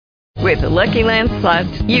With the Lucky Land Slots,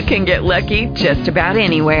 you can get lucky just about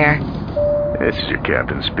anywhere. This is your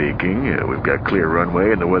captain speaking. We've got clear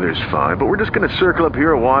runway and the weather's fine, but we're just going to circle up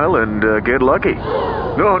here a while and get lucky.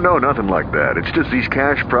 No, nothing like that. It's just these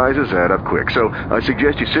cash prizes add up quick. So I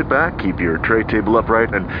suggest you sit back, keep your tray table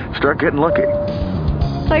upright, and start getting lucky.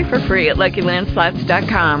 Play for free at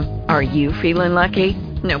LuckyLandSlots.com. Are you feeling lucky?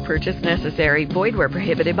 No purchase necessary. Void where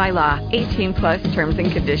prohibited by law. 18 plus terms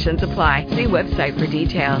and conditions apply. See website for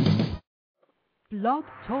details. Blog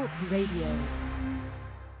Talk Radio.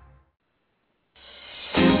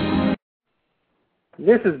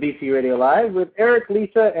 This is BC Radio Live with Eric,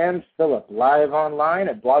 Lisa, and Philip, live online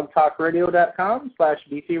at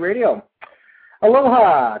blogtalkradio.com/BC Radio.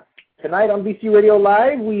 Aloha! Tonight on BC Radio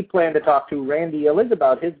Live, we plan to talk to Randy Illig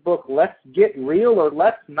about his book, Let's Get Real or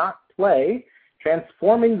Let's Not Play,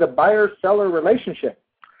 Transforming the Buyer-Seller Relationship.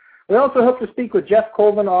 We also hope to speak with Geoff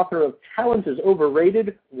Colvin, author of Talent is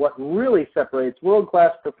Overrated, What Really Separates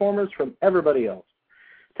World-Class Performers from Everybody Else.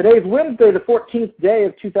 Today is Wednesday, the 14th day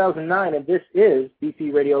of 2009, and this is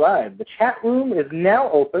BC Radio Live. The chat room is now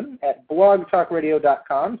open at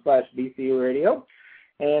blogtalkradio.com/BC Radio,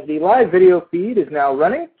 and the live video feed is now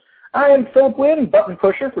running. I am Philip Wynn, button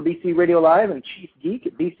pusher for BC Radio Live and chief geek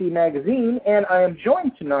at BC Magazine, and I am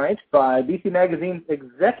joined tonight by BC Magazine's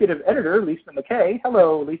executive editor, Lisa McKay.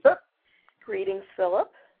 Hello, Lisa. Greetings, Philip.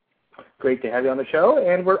 Great to have you on the show.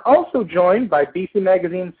 And we're also joined by BC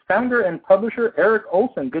Magazine's founder and publisher, Eric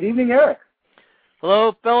Olson. Good evening, Eric.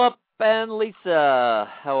 Hello, Philip and Lisa.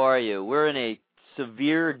 How are you? We're in a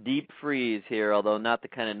severe deep freeze here, although not the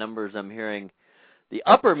kind of numbers I'm hearing. The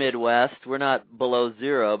upper Midwest, we're not below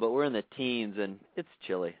zero, but we're in the teens, and it's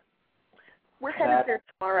chilly. We're headed there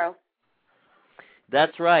tomorrow.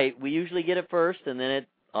 That's right. We usually get it first, and then it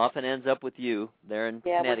often ends up with you there in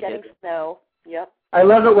Connecticut. Yeah, we're getting snow. Yep. I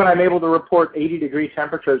love it when I'm able to report 80-degree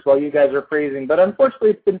temperatures while you guys are freezing, but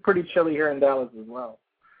unfortunately it's been pretty chilly here in Dallas as well.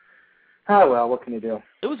 Ah, well, what can you do?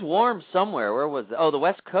 It was warm somewhere. Where was it? Oh, the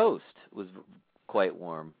West Coast was quite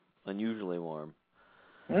warm, unusually warm.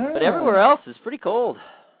 But everywhere else is pretty cold.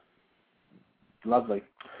 Lovely.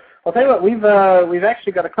 Well, tell you what, we've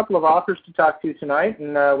actually got a couple of authors to talk to tonight,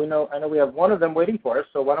 and I know we have one of them waiting for us,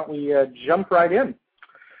 so why don't we jump right in?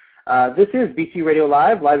 This is BC Radio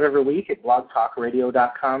Live every week at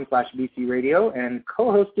blogtalkradio.com/BC Radio, and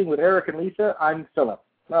co-hosting with Eric and Lisa, I'm Philip.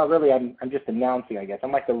 Well, really, I'm just announcing, I guess.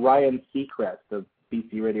 I'm like the Ryan Seacrest of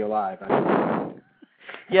BC Radio Live.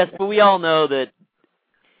 Yes, but we all know that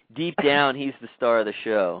deep down, he's the star of the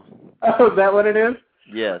show. Oh, is that what it is?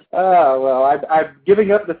 Yes. Oh, well, I'm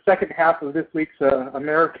giving up the second half of this week's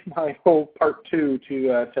American Idol Part 2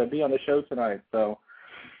 to be on the show tonight. So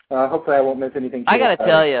hopefully I won't miss anything. I got to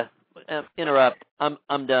tell you, interrupt.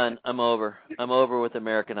 I'm done. I'm over. I'm over with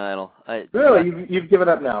American Idol. Really? You've given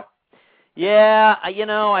up now? Yeah. I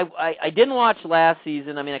didn't watch last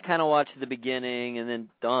season. I mean, I kind of watched the beginning, and then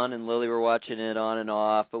Dawn and Lily were watching it on and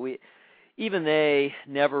off, but even they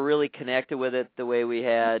never really connected with it the way we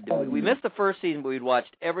had. We missed the first season, but we'd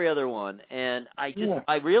watched every other one. And I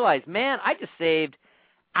realized, man, I just saved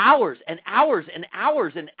hours and hours and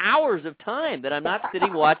hours and hours of time that I'm not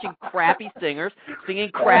sitting watching crappy singers singing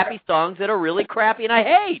crappy songs that are really crappy and I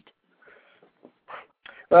hate.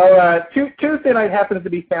 Well, Tuesday night happens to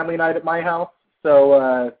be family night at my house,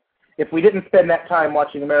 so if we didn't spend that time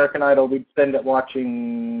watching American Idol, we'd spend it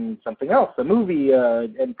watching something else, a movie,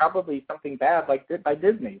 and probably something bad like by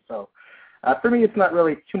Disney. So for me, it's not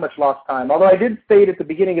really too much lost time. Although I did state at the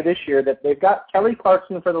beginning of this year that they've got Kelly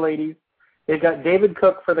Clarkson for the ladies, they've got David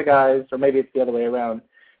Cook for the guys, or maybe it's the other way around,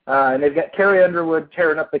 and they've got Carrie Underwood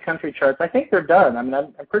tearing up the country charts. I think they're done. I mean,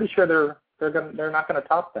 I'm pretty sure they're not going to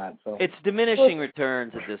top that. So it's diminishing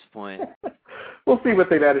returns at this point. We'll see what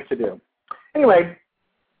they manage to do. Anyway.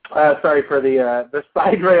 Sorry for the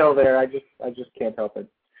side rail there. I just can't help it.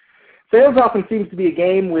 Sales often seems to be a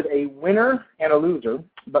game with a winner and a loser,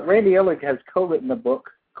 but Randy Illig has co-written a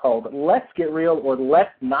book called Let's Get Real or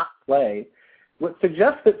Let's Not Play, which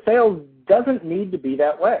suggests that sales doesn't need to be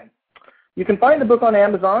that way. You can find the book on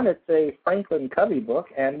Amazon. It's a Franklin Covey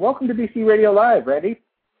book. And welcome to BC Radio Live, Randy.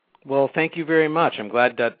 Well, thank you very much. I'm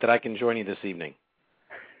glad that I can join you this evening.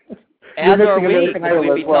 As are we. We'd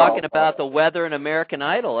be talking about the weather and American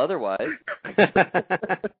Idol otherwise.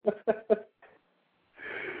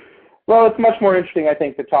 Well, it's much more interesting, I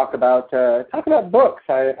think, to talk about books.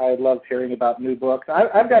 I love hearing about new books.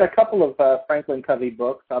 I've got a couple of Franklin Covey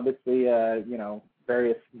books, obviously,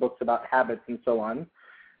 various books about habits and so on.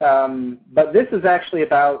 But this is actually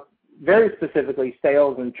about, very specifically,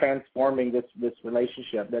 sales and transforming this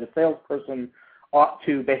relationship, that a salesperson ought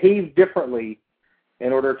to behave differently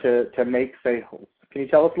in order to make sales. Can you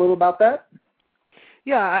tell us a little about that?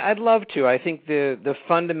 Yeah, I'd love to. I think the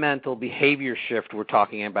fundamental behavior shift we're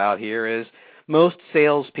talking about here is most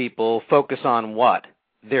salespeople focus on what?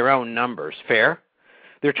 Their own numbers. Fair?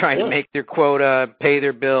 They're trying to make their quota, pay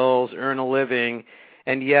their bills, earn a living,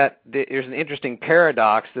 and yet there's an interesting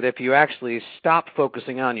paradox that if you actually stop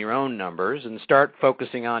focusing on your own numbers and start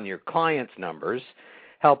focusing on your clients' numbers,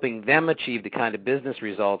 helping them achieve the kind of business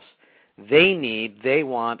results they need, they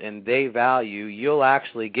want, and they value, you'll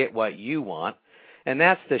actually get what you want. And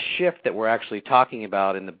that's the shift that we're actually talking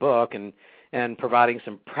about in the book, and providing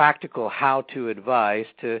some practical how-to advice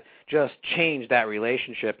to just change that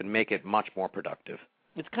relationship and make it much more productive.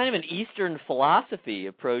 It's kind of an Eastern philosophy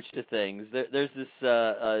approach to things. There's this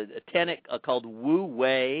a tenet called Wu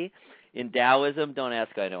Wei in Taoism. Don't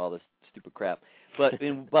ask, I know all this stupid crap. But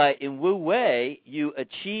in Wu Wei, you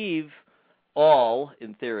achieve all,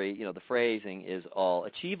 in theory, the phrasing is all,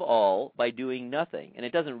 achieve all by doing nothing. And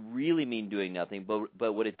it doesn't really mean doing nothing,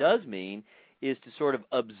 but what it does mean is to sort of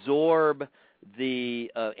absorb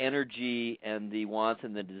the energy and the wants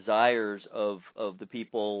and the desires of the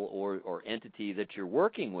people or entity that you're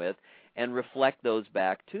working with and reflect those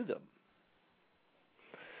back to them.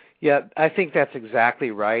 Yeah, I think that's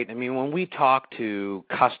exactly right. I mean, when we talk to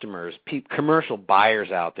customers, commercial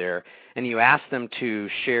buyers out there, and you ask them to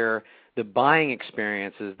share the buying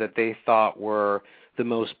experiences that they thought were the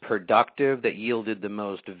most productive, that yielded the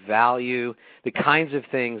most value, the kinds of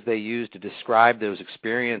things they used to describe those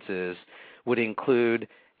experiences would include,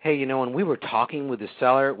 hey, when we were talking with the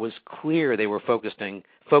seller, it was clear they were focusing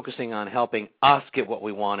on helping us get what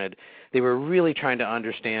we wanted. They were really trying to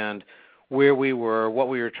understand where we were, what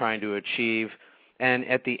we were trying to achieve, and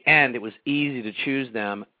at the end, it was easy to choose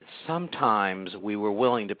them. Sometimes we were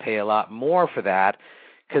willing to pay a lot more for that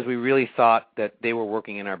because we really thought that they were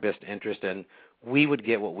working in our best interest and we would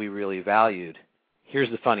get what we really valued. Here's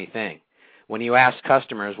the funny thing. When you ask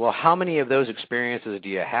customers, well, how many of those experiences do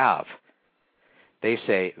you have? They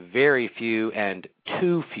say very few and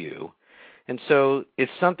too few. And so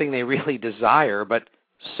it's something they really desire, but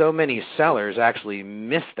so many sellers actually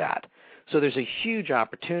miss that. So there's a huge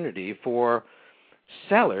opportunity for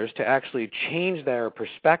sellers to actually change their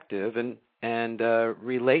perspective and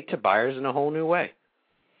relate to buyers in a whole new way.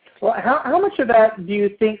 Well, how much of that do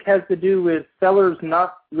you think has to do with sellers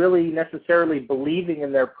not really necessarily believing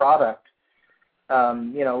in their product?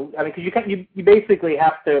 Because you basically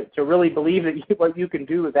have to really believe that what you can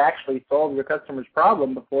do is actually solve your customer's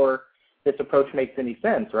problem before this approach makes any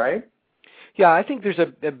sense, right? Yeah, I think there's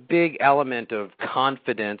a big element of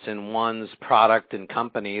confidence in one's product and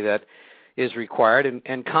company that is required,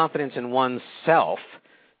 and confidence in oneself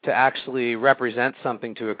to actually represent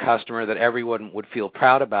something to a customer that everyone would feel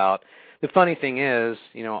proud about. The funny thing is,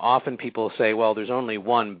 often people say, well, there's only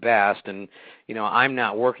one best, and, I'm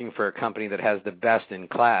not working for a company that has the best in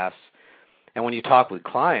class. And when you talk with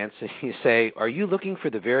clients, you say, are you looking for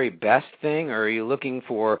the very best thing, or are you looking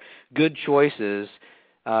for good choices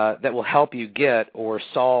that will help you get or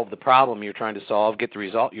solve the problem you're trying to solve, get the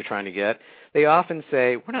result you're trying to get? They often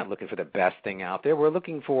say, we're not looking for the best thing out there. We're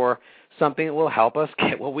looking for something that will help us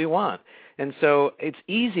get what we want. And so it's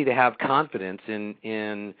easy to have confidence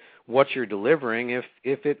in what you're delivering if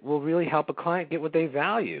it will really help a client get what they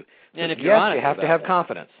value. And if you're honest, you have to have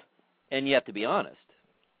confidence. And you have to be honest.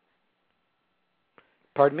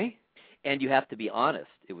 Pardon me? And you have to be honest,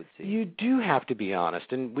 it would seem. You do have to be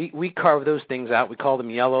honest, and we carve those things out. We call them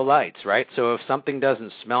yellow lights, right? So if something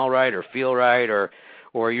doesn't smell right or feel right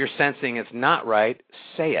or you're sensing it's not right,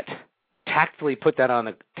 say it. Tactfully put that on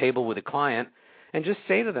the table with a client and just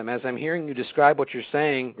say to them, as I'm hearing you describe what you're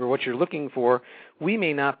saying or what you're looking for, we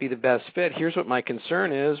may not be the best fit. Here's what my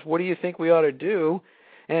concern is. What do you think we ought to do?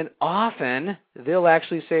 And often they'll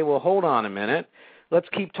actually say, well, hold on a minute. Let's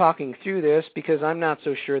keep talking through this because I'm not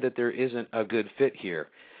so sure that there isn't a good fit here.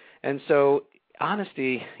 And so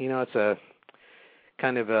honesty, it's a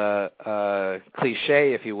kind of a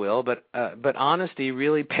cliche, if you will, but honesty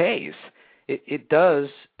really pays. It does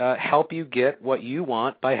help you get what you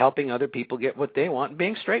want by helping other people get what they want and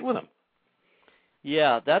being straight with them.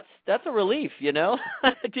 Yeah, that's a relief,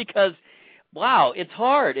 because, wow, it's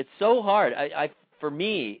hard. It's so hard. For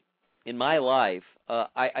me, in my life,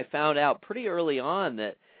 I found out pretty early on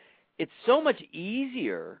that it's so much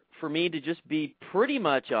easier for me to just be pretty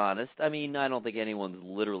much honest. I mean, I don't think anyone's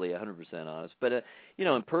literally 100% honest, but,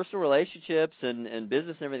 in personal relationships and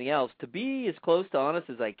business and everything else, to be as close to honest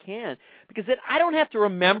as I can, because then I don't have to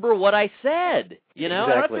remember what I said, Exactly. I don't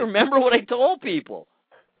have to remember what I told people.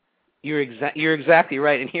 You're exactly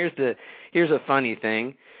right, and here's a funny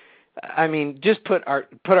thing. I mean, just put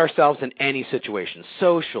ourselves in any situation,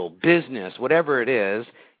 social, business, whatever it is.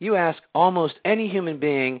 You ask almost any human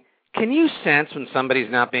being, can you sense when somebody's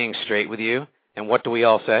not being straight with you? And what do we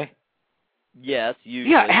all say? Yes,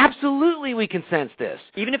 usually. Yeah, absolutely we can sense this.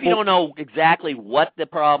 Even if you don't know exactly what the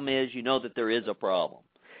problem is, you know that there is a problem.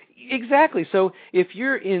 Exactly. So if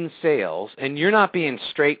you're in sales and you're not being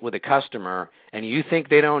straight with a customer and you think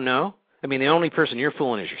they don't know, I mean, the only person you're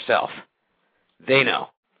fooling is yourself. They know.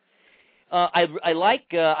 I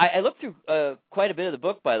looked through quite a bit of the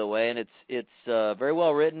book, by the way, and it's very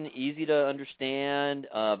well written, easy to understand.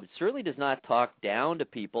 It certainly does not talk down to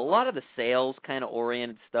people. A lot of the sales kind of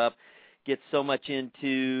oriented stuff gets so much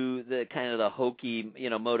into the kind of the hokey,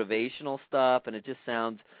 motivational stuff, and it just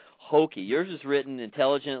sounds hokey. Yours is written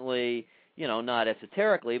intelligently, not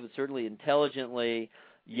esoterically, but certainly intelligently,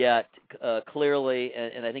 yet clearly,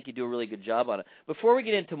 and I think you do a really good job on it. Before we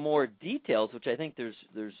get into more details, which I think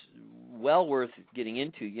there's well worth getting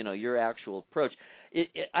into, your actual approach,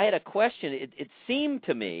 I had a question. It seemed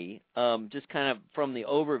to me, just kind of from the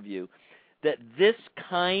overview, that this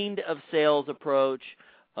kind of sales approach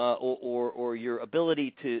or your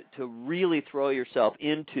ability to really throw yourself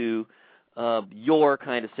into your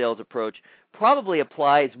kind of sales approach probably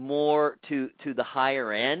applies more to the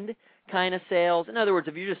higher end kind of sales. In other words,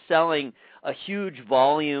 if you're just selling a huge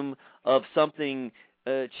volume of something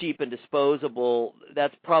cheap and disposable,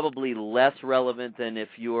 that's probably less relevant than if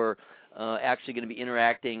you're actually going to be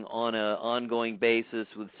interacting on an ongoing basis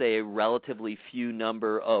with, say, a relatively few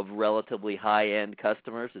number of relatively high-end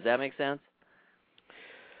customers. Does that make sense?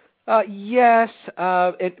 Yes,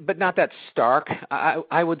 but not that stark.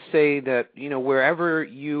 I would say that, wherever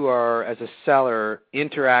you are as a seller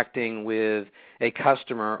interacting with a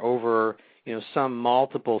customer over, some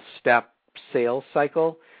multiple step sales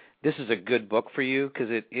cycle, this is a good book for you because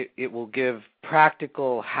it will give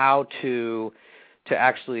practical how to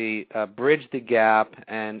actually bridge the gap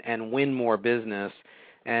and win more business.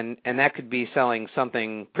 And that could be selling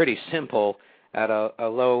something pretty simple at a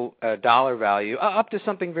low dollar value, up to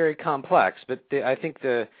something very complex. But I think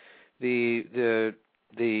the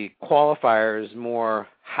qualifier is more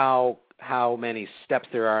how many steps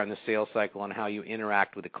there are in the sales cycle and how you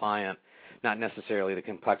interact with the client, not necessarily the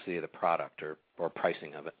complexity of the product or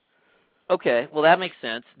pricing of it. Okay, well that makes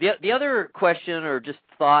sense. The other question or just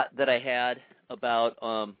thought that I had about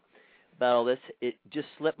all this, it just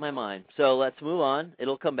slipped my mind. So let's move on.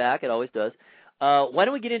 It'll come back. It always does. Why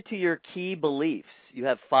don't we get into your key beliefs? You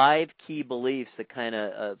have 5 key beliefs that kind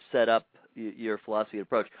of set up your philosophy and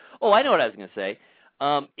approach. Oh, I know what I was going to say.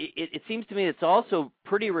 It seems to me it's also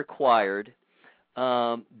pretty required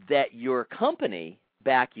that your company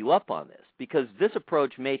back you up on this, because this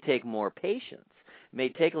approach may take more patience, may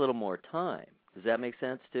take a little more time. Does that make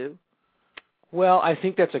sense too? Well, I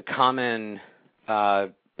think that's a common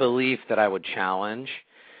belief that I would challenge.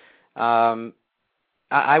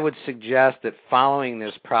 I would suggest that following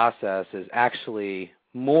this process is actually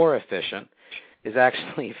more efficient, is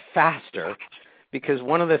actually faster, because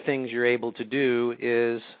one of the things you're able to do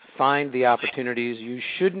is find the opportunities you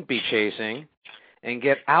shouldn't be chasing and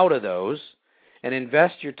get out of those and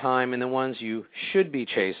invest your time in the ones you should be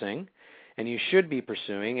chasing and you should be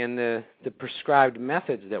pursuing, and the prescribed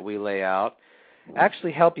methods that we lay out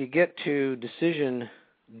actually help you get to decision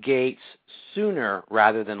gates sooner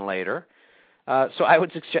rather than later. So I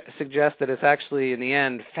would suggest that it's actually, in the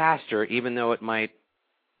end, faster, even though it might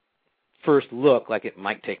first look like it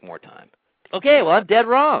might take more time. Okay, well, I'm dead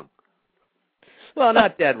wrong. Well,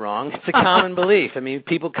 not dead wrong. It's a common belief. I mean,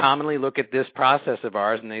 people commonly look at this process of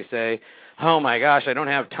ours and they say, oh, my gosh, I don't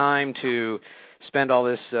have time to spend all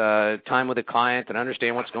this time with a client and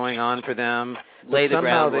understand what's going on for them. Lay the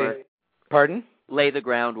groundwork. Pardon? Lay the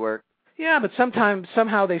groundwork. Yeah, but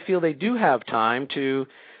somehow they feel they do have time to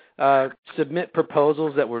submit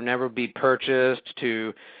proposals that will never be purchased,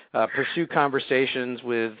 to pursue conversations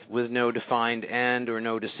with no defined end or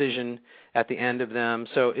no decision at the end of them.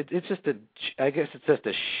 So it's just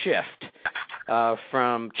a shift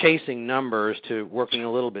from chasing numbers to working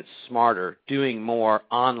a little bit smarter, doing more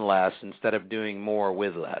on less instead of doing more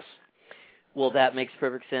with less. Well, that makes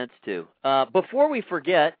perfect sense too. Before we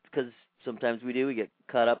forget, because sometimes we get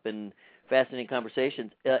caught up in fascinating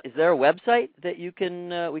conversations. Is there a website that we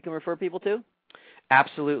can refer people to?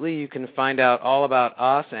 Absolutely. You can find out all about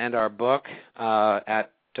us and our book at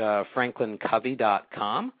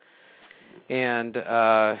franklincovey.com. And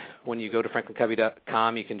when you go to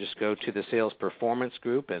franklincovey.com, you can just go to the Sales Performance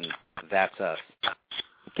Group, and that's us.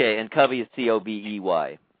 Okay, and Covey is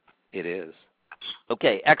C-O-V-E-Y. It is.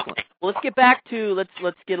 Okay, excellent. Well, let's get back to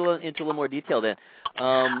let's get into a little more detail then.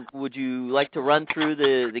 Would you like to run through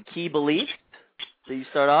the key beliefs that you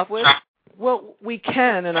start off with? Well, we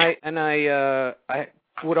can, and I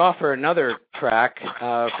would offer another track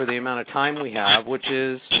for the amount of time we have, which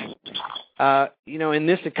is, in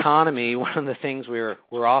this economy, one of the things we're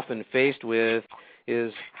often faced with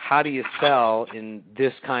is how do you sell in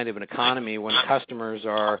this kind of an economy when customers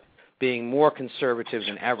are being more conservative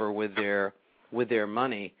than ever with their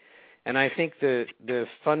money. And I think the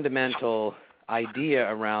fundamental idea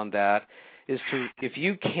around that is if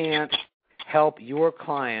you can't help your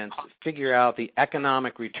clients figure out the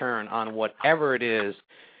economic return on whatever it is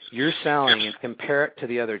you're selling and compare it to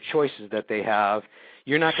the other choices that they have,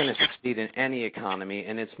 you're not going to succeed in any economy.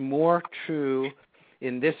 And it's more true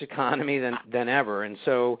in this economy than ever. And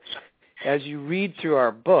so as you read through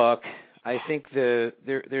our book, I think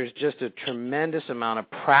there's just a tremendous amount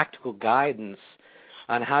of practical guidance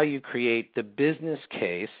on how you create the business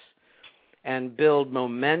case and build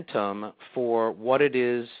momentum for what it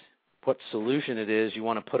is, what solution it is you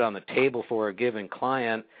want to put on the table for a given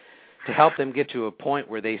client to help them get to a point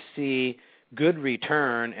where they see good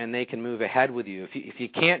return and they can move ahead with you. If you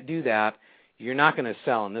can't do that, you're not going to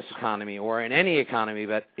sell in this economy or in any economy,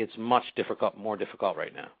 but it's more difficult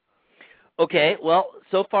right now. Okay, well,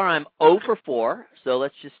 so far I'm 0 for 4, so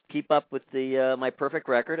let's just keep up with my perfect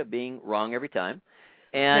record of being wrong every time.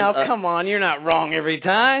 And now, come on, you're not wrong every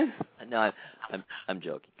time. No, I'm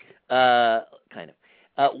joking. Kind of.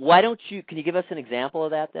 Can you give us an example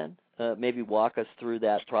of that then? Maybe walk us through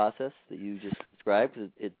that process that you just described.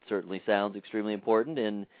 It certainly sounds extremely important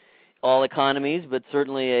in all economies, but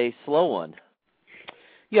certainly a slow one.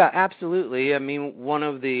 Yeah, absolutely. I mean, one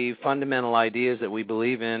of the fundamental ideas that we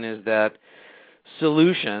believe in is that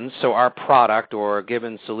solutions, so our product or a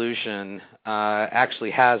given solution,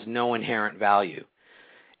 actually has no inherent value.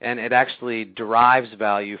 And it actually derives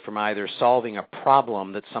value from either solving a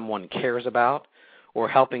problem that someone cares about or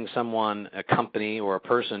helping someone, a company or a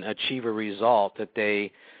person, achieve a result that they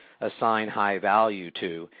assign high value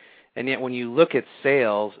to. And yet when you look at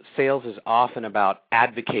sales is often about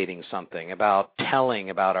advocating something, about telling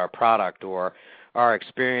about our product or our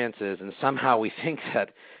experiences, and somehow we think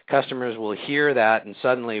that customers will hear that and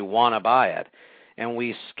suddenly want to buy it. And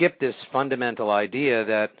we skip this fundamental idea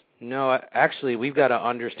that, no, actually we've got to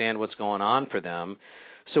understand what's going on for them.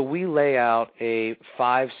 So we lay out a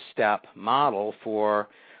 5-step model for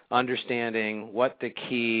understanding what the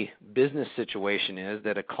key business situation is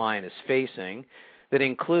that a client is facing. That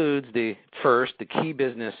includes the key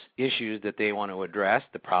business issues that they want to address,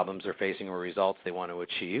 the problems they're facing or results they want to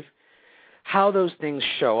achieve. How those things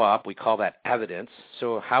show up, we call that evidence.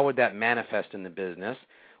 So how would that manifest in the business?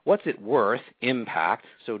 What's it worth? Impact.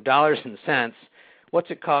 So dollars and cents. What's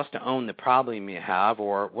it cost to own the problem you have,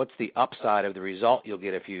 or what's the upside of the result you'll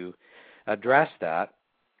get if you address that?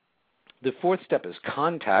 The 4th step is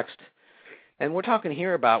context. And we're talking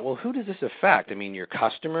here about, well, who does this affect? I mean, your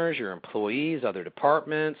customers, your employees, other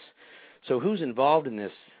departments. So who's involved in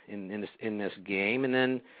this game? And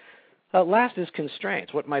then last is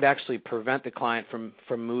constraints. What might actually prevent the client from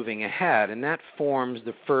moving ahead? And that forms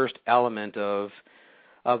the first element of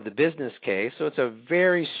the business case. So it's a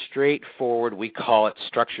very straightforward, we call it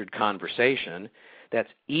structured conversation, that's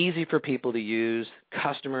easy for people to use.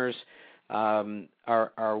 Customers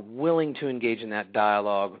are willing to engage in that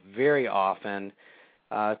dialogue very often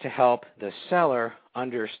to help the seller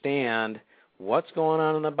understand what's going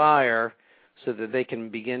on in the buyer so that they can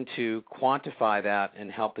begin to quantify that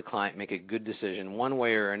and help the client make a good decision one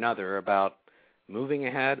way or another about moving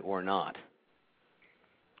ahead or not.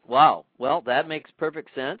 Wow. Well, that makes perfect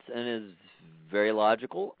sense and is very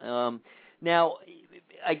logical. Now,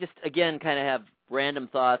 I just, again, kind of have random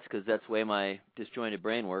thoughts because that's the way my disjointed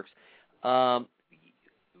brain works.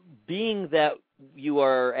 Being that we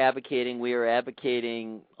are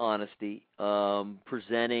advocating honesty,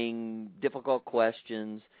 presenting difficult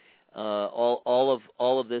questions. All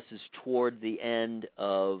of this is toward the end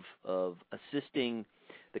of assisting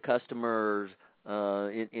the customers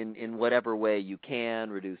in whatever way you can,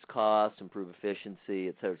 reduce costs, improve efficiency,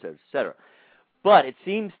 et cetera, et cetera, et cetera. But it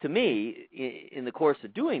seems to me, in the course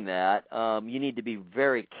of doing that, you need to be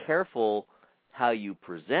very careful how you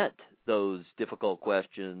present those difficult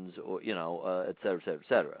questions, or et cetera, et cetera, et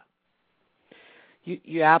cetera.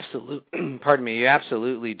 You absolutely, you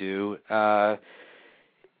absolutely do.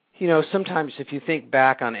 Sometimes if you think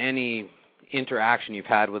back on any interaction you've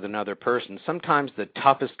had with another person, sometimes the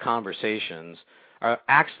toughest conversations are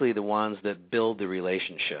actually the ones that build the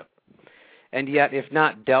relationship. And yet, if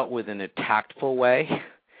not dealt with in a tactful way,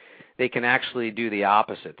 they can actually do the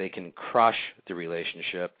opposite. They can crush the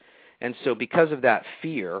relationship. And so because of that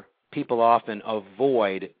fear, people often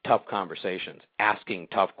avoid tough conversations, asking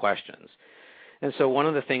tough questions. And so one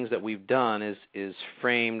of the things that we've done is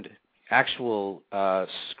framed actual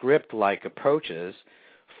script-like approaches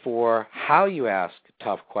for how you ask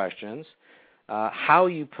tough questions, how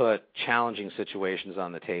you put challenging situations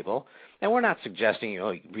on the table. And we're not suggesting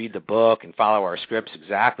you read the book and follow our scripts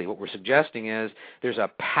exactly. What we're suggesting is there's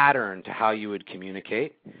a pattern to how you would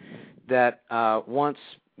communicate that once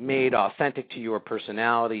made authentic to your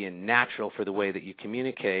personality and natural for the way that you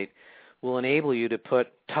communicate will enable you to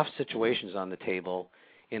put tough situations on the table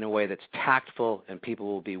in a way that's tactful and people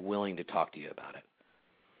will be willing to talk to you about it.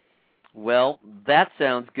 Well, that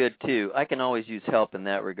sounds good, too. I can always use help in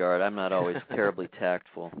that regard. I'm not always terribly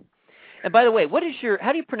tactful. And by the way,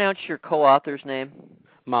 how do you pronounce your co-author's name?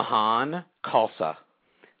 Mahan Khalsa.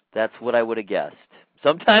 That's what I would have guessed.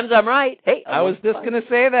 Sometimes I'm right. Hey, I was just going to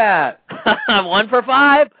say that. I'm 1 for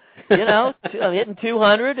 5. I'm hitting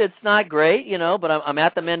 200. It's not great, but I'm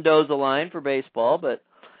at the Mendoza line for baseball. But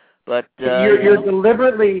you're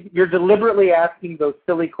deliberately asking those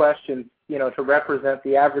silly questions, to represent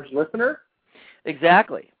the average listener.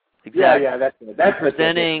 Exactly. Yeah, that's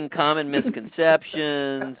presenting common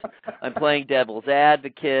misconceptions. I'm playing devil's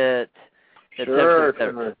advocate. Sure.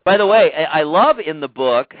 By the way, I love in the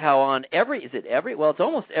book how on it's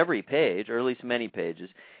almost every page, or at least many pages,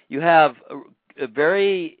 you have a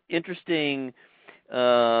very interesting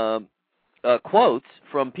quotes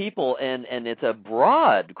from people, and it's a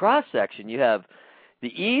broad cross-section. You have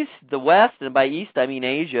the East, the West, and by East I mean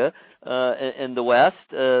Asia, and the West,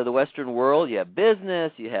 the Western world. You have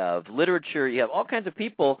business, you have literature, you have all kinds of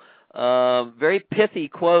people, very pithy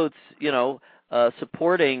quotes,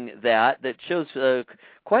 supporting that shows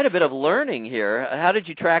quite a bit of learning here. How did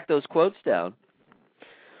you track those quotes down?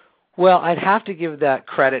 Well, I'd have to give that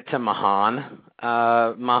credit to Mahan.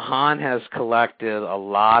 Mahan has collected a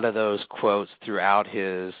lot of those quotes throughout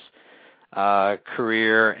his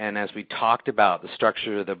career, and as we talked about the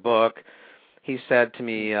structure of the book, he said to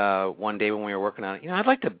me one day when we were working on it, I'd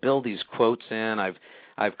like to build these quotes in.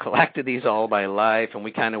 I've collected these all my life, and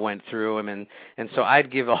we kind of went through them, and so I'd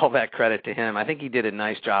give all that credit to him. I think he did a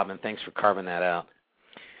nice job, and thanks for carving that out.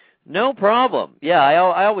 No problem. Yeah,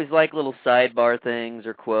 I always like little sidebar things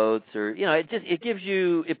or quotes, or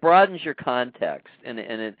it broadens your context, and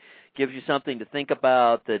it gives you something to think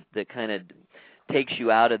about that kind of takes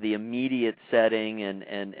you out of the immediate setting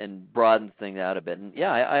and broadens things out a bit. And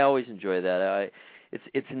yeah, I always enjoy that.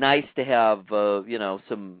 It's nice to have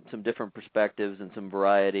some different perspectives and some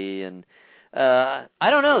variety, and I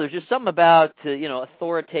don't know, there's just something about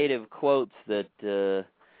authoritative quotes that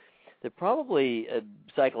probably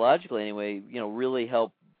psychologically anyway really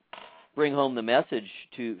help bring home the message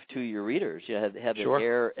to your readers. You have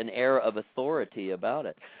Sure. an air of authority about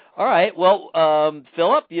it. All right. Well,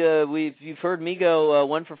 Philip, you've heard me go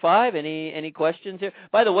 1 for 5. Any questions here?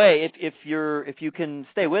 By the way, if you can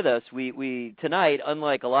stay with us, we tonight,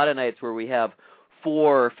 unlike a lot of nights where we have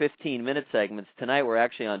 4 15-minute segments, tonight we're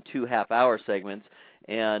actually on 2 half-hour segments,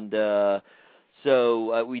 and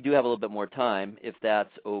so we do have a little bit more time, if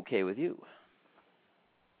that's okay with you.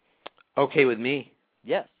 Okay with me.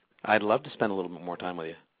 Yes. I'd love to spend a little bit more time with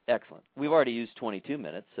you. Excellent. We've already used 22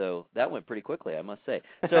 minutes, so that went pretty quickly, I must say.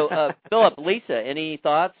 So, Philip, Lisa, any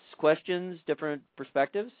thoughts, questions, different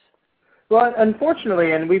perspectives? Well,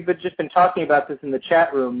 unfortunately, and we've just been talking about this in the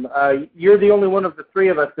chat room, you're the only one of the three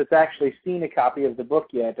of us that's actually seen a copy of the book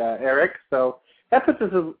yet, Eric, so that puts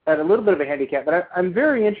us at a little bit of a handicap. But I'm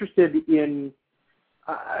very interested in,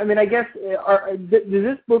 I guess, does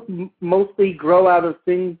this book mostly grow out of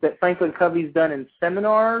things that Franklin Covey's done in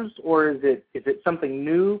seminars, or is it something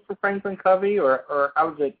new for Franklin Covey, or how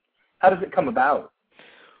does it come about?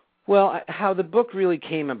 Well, how the book really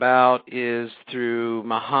came about is through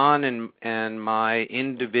Mahan and my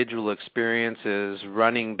individual experiences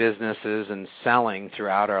running businesses and selling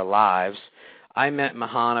throughout our lives. I met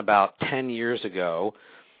Mahan about 10 years ago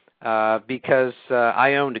because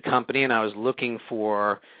I owned a company and I was looking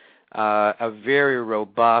for a very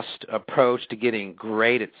robust approach to getting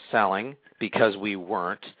great at selling because we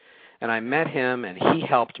weren't. And I met him, and he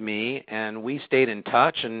helped me, and we stayed in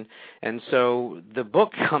touch. And so the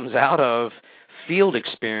book comes out of field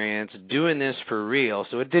experience doing this for real.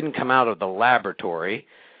 So it didn't come out of the laboratory.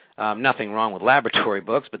 Nothing wrong with laboratory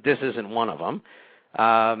books, but this isn't one of them.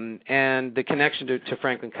 And the connection to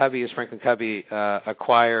Franklin Covey is Franklin Covey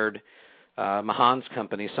acquired Mahan's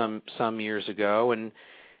company some years ago, and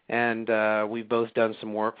and we've both done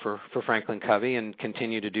some work for Franklin Covey and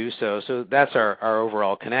continue to do so. So that's our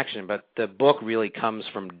overall connection, but the book really comes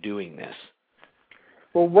from doing this.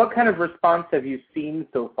 Well, what kind of response have you seen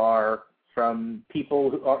so far from people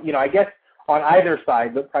who, I guess on either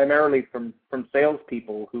side, but primarily from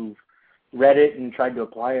salespeople who've read it and tried to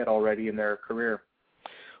apply it already in their career?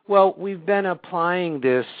 Well, we've been applying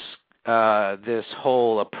this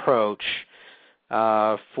whole approach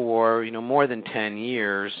for more than 10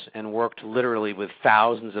 years, and worked literally with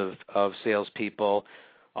thousands of salespeople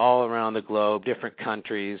all around the globe, different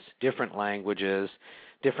countries, different languages,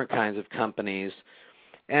 different kinds of companies,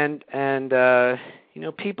 and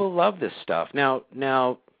people love this stuff.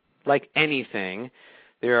 Now, like anything,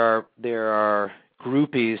 there are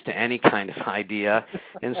groupies to any kind of idea,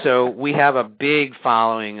 and so we have a big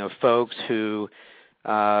following of folks who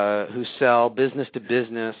sell business to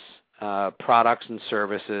business products and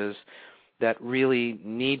services that really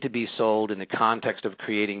need to be sold in the context of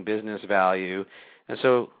creating business value. And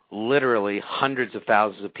so literally hundreds of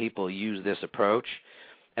thousands of people use this approach.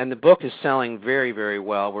 And the book is selling very, very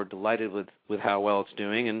well. We're delighted with how well it's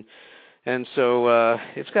doing. And so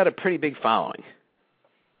it's got a pretty big following.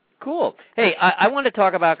 Cool. Hey, I want to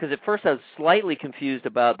talk about, because at first I was slightly confused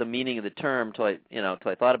about the meaning of the term till I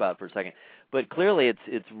thought about it for a second. But clearly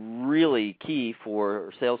it's really key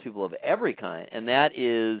for salespeople of every kind, and that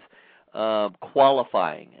is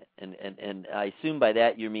qualifying. And I assume by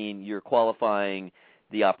that you mean you're qualifying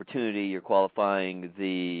the opportunity, you're qualifying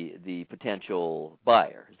the potential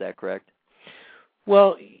buyer. Is that correct?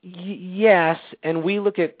 Well, yes, and we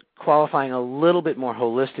look at qualifying a little bit more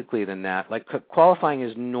holistically than that. Like qualifying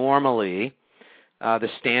is normally the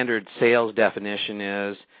standard sales definition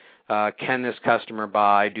is, can this customer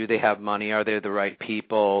buy? Do they have money? Are they the right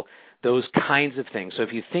people? Those kinds of things. So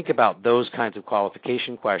if you think about those kinds of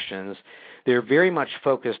qualification questions, they're very much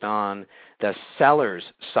focused on the seller's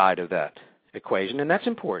side of that equation, and that's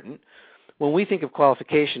important. When we think of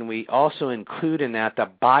qualification, we also include in that the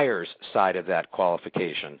buyer's side of that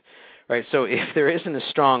qualification, right? So if there isn't a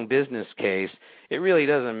strong business case, it really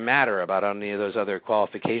doesn't matter about any of those other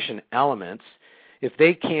qualification elements. If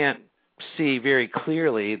they can't see very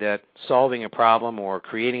clearly that solving a problem or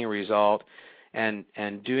creating a result and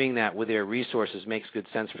doing that with their resources makes good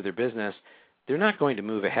sense for their business, they're not going to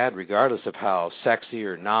move ahead regardless of how sexy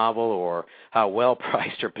or novel or how well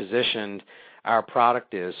priced or positioned our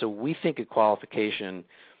product is. So we think of qualification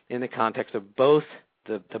in the context of both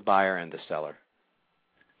the buyer and the seller.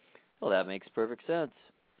 Well, that makes perfect sense.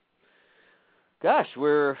 Gosh,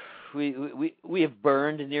 we have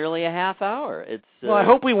burned nearly a half hour. It's well, I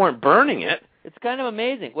hope we weren't burning it. It's kind of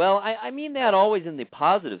amazing. Well, I mean that always in the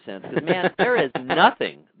positive sense, because, man, there is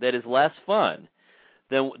nothing that is less fun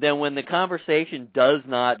than when the conversation does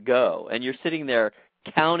not go, and you're sitting there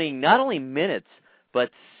counting not only minutes,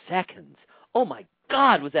 but seconds. Oh, my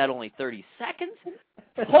God, was that only 30 seconds?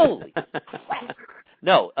 Holy crap.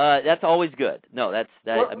 No, that's always good. No, that's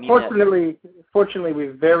that. Well, I mean, fortunately, we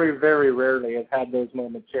very, very rarely have had those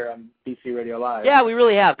moments here on BC Radio Live. Yeah, we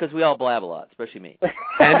really have, because we all blab a lot, especially me.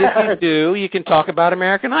 And if you do, you can talk about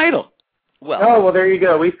American Idol. Well, there you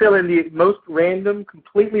go. We fill in the most random,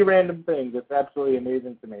 completely random things. It's absolutely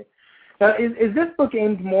amazing to me. Now, is this book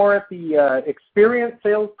aimed more at the experienced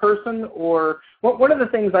salesperson, or one of the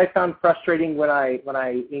things I found frustrating when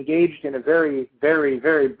I engaged in a very, very,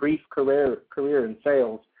 very brief career in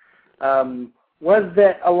sales was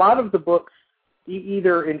that a lot of the books,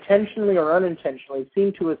 either intentionally or unintentionally,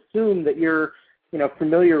 seem to assume that you're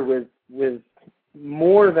familiar with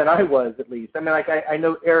more than I was, at least. I mean, like I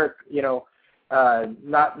know Eric,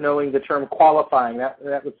 not knowing the term qualifying,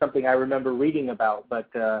 that was something I remember reading about, but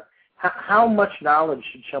how much knowledge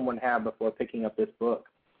should someone have before picking up this book?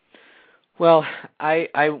 Well, I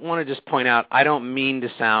want to just point out, I don't mean to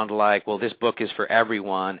sound like, well, this book is for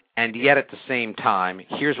everyone, and yet at the same time,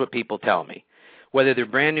 here's what people tell me. Whether they're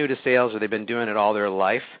brand new to sales or they've been doing it all their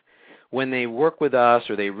life, when they work with us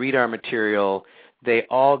or they read our material, they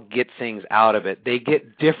all get things out of it. They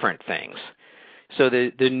get different things. So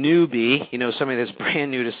the newbie, somebody that's brand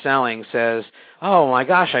new to selling says, oh my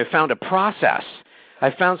gosh, I found a process. I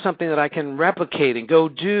found something that I can replicate and go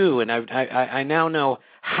do, and I now know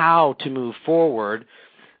how to move forward,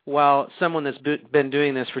 while someone that's been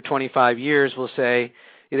doing this for 25 years will say,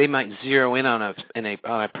 they might zero in on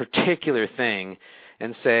a particular thing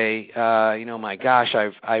and say, my gosh,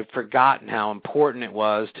 I've forgotten how important it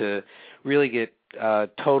was to really get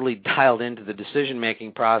totally dialed into the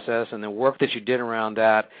decision-making process, and the work that you did around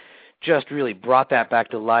that just really brought that back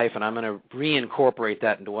to life, and I'm going to reincorporate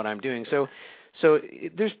that into what I'm doing. So So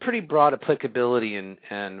there's pretty broad applicability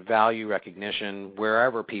and value recognition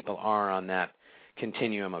wherever people are on that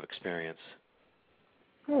continuum of experience.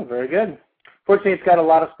 Oh, very good. Fortunately, it's got a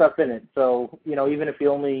lot of stuff in it. So, even if you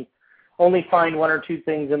only find one or two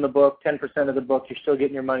things in the book, 10% of the book, you're still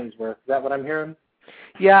getting your money's worth. Is that what I'm hearing?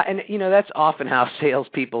 Yeah, and that's often how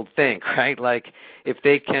salespeople think, right? Like if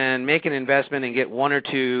they can make an investment and get one or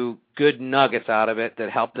two good nuggets out of it that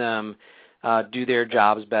help them do their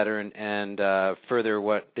jobs better and further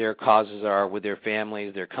what their causes are with their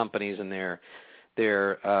families, their companies, and their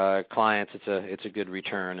clients, it's a good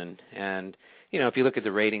return. And if you look at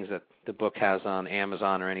the ratings that the book has on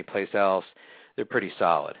Amazon or any place else, they're pretty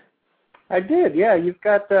solid. I did, yeah. You've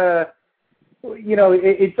got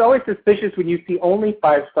it's always suspicious when you see only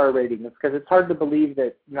 5-star ratings because it's hard to believe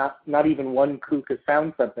that not even one kook has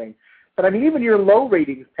found something. But I mean, even your low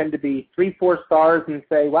ratings tend to be 3-4 stars and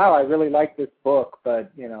say, wow, I really like this book,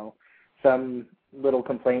 but, some little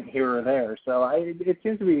complaint here or there. So it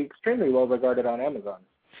seems to be extremely well regarded on Amazon.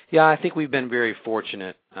 Yeah, I think we've been very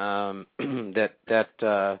fortunate that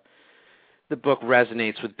the book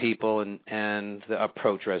resonates with people and the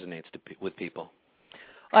approach resonates with people.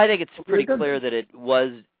 I think it's pretty clear that it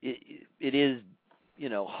is,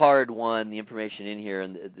 hard won, the information in here,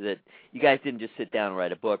 and that you guys didn't just sit down and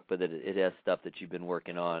write a book, but that it has stuff that you've been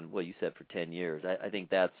working on, well, you said for 10 years. I think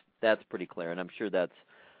that's pretty clear, and I'm sure that's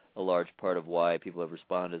a large part of why people have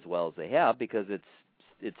responded as well as they have, because it's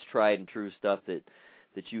tried and true stuff that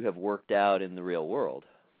you have worked out in the real world.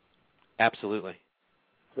 Absolutely.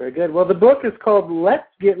 Very good. Well, the book is called Let's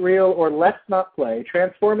Get Real or Let's Not Play,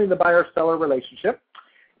 Transforming the Buyer-Seller Relationship.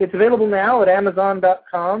 It's available now at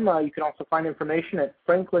Amazon.com. You can also find information at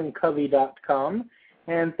FranklinCovey.com.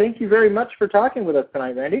 And thank you very much for talking with us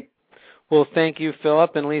tonight, Randy. Well, thank you,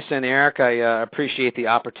 Philip, and Lisa and Eric. I appreciate the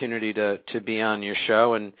opportunity to be on your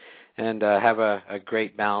show and have a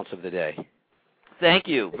great balance of the day. Thank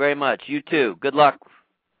you very much. You too. Good luck.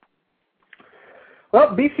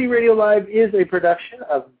 Well, BC Radio Live is a production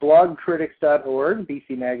of blogcritics.org,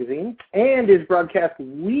 BC Magazine, and is broadcast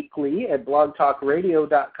weekly at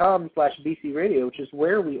blogtalkradio.com/BC Radio, which is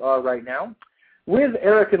where we are right now. With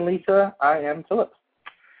Eric and Lisa, I am Philip.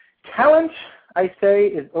 Talent, I say,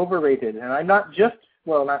 is overrated, and I'm not just,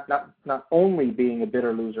 well, not only being a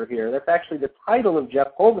bitter loser here. That's actually the title of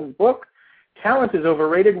Geoff Colvin's book, Talent is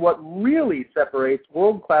Overrated, What Really Separates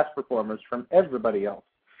World-Class Performers from Everybody Else.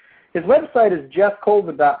 His website is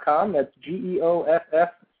geoffcolvin.com. That's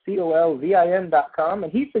GeoffColvin.com.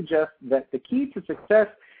 And he suggests that the key to success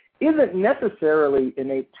isn't necessarily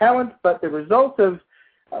innate talent, but the result of,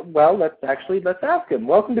 let's ask him.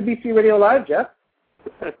 Welcome to BC Radio Live, Geoff.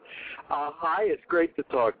 Hi, it's great to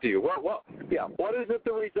talk to you. What is it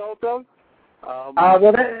the result of? Why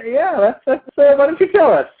don't you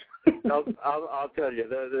tell us? I'll tell you.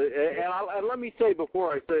 And let me say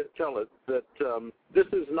before I tell it that this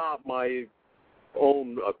is not my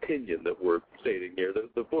own opinion that we're stating here.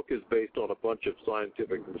 The book is based on a bunch of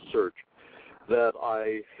scientific research that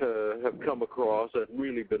I have come across and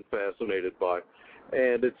really been fascinated by,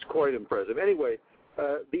 and it's quite impressive. Anyway,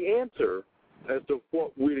 the answer as to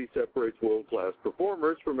what really separates world-class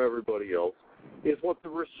performers from everybody else is what the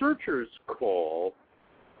researchers call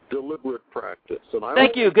deliberate practice. And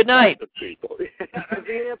Thank you. Good night. People. That's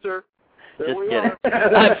the answer. Just kidding.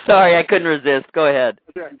 I'm sorry. I couldn't resist. Go ahead.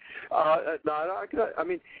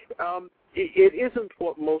 It isn't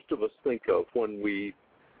what most of us think of when we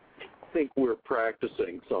think we're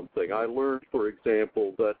practicing something. I learned, for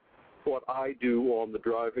example, that what I do on the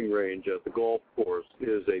driving range at the golf course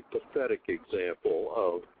is a pathetic example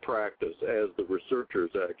of practice, as the researchers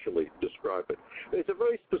actually describe it. It's a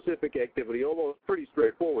very specific activity, although it's pretty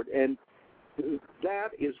straightforward, and that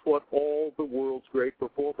is what all the world's great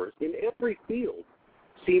performers in every field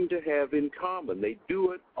seem to have in common. They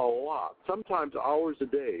do it a lot, sometimes hours a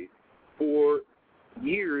day, for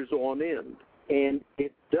years on end, and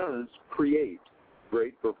it does create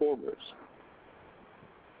great performers.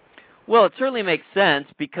 Well, it certainly makes sense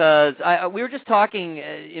because we were just talking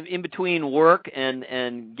in between work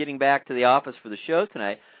and getting back to the office for the show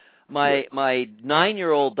tonight. My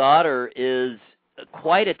 9-year-old daughter is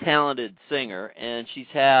quite a talented singer, and she's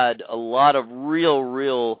had a lot of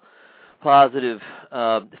real positive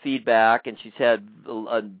feedback, and she's had,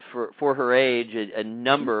 for her age, a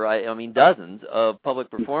number, dozens of public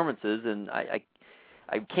performances, and I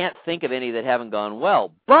can't think of any that haven't gone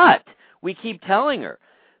well. But we keep telling her,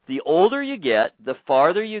 the older you get, the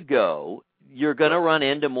farther you go, you're going to run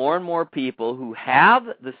into more and more people who have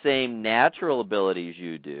the same natural abilities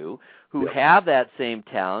you do, who have that same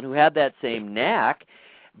talent, who have that same knack,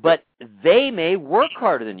 but they may work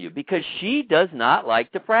harder than you because she does not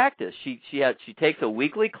like to practice. She takes a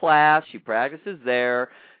weekly class. She practices there.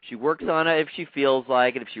 She works on it if she feels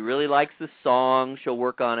like it. If she really likes the song, she'll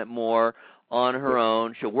work on it more on her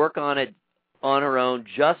own. She'll work on it on her own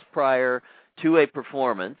just prior to a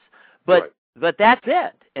performance. But that's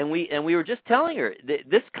it. And we were just telling her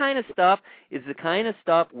this kind of stuff is the kind of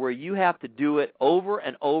stuff where you have to do it over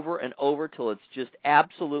and over and over till it's just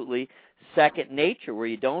absolutely second nature, where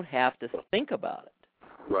you don't have to think about it.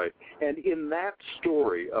 Right. And in that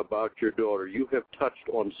story about your daughter, you have touched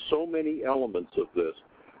on so many elements of this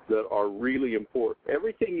that are really important.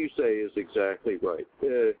 Everything you say is exactly right.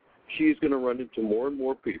 She's going to run into more and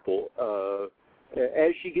more people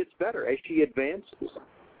as she gets better, as she advances.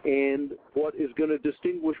 And what is going to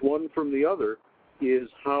distinguish one from the other is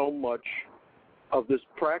how much of this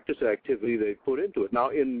practice activity they put into it. Now,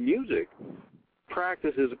 in music,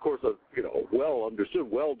 practice is, of course, a well understood,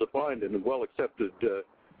 well defined, and well accepted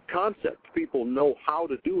concept. People know how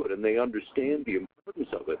to do it, and they understand the importance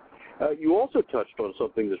of it. You also touched on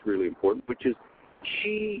something that's really important, which is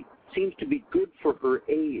she seems to be good for her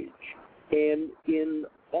age. And in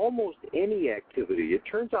almost any activity, it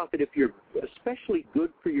turns out that if you're especially good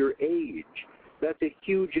for your age, that's a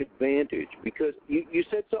huge advantage, because you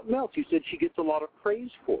said something else. You said she gets a lot of praise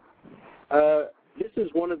for it. This is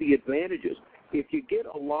one of the advantages. If you get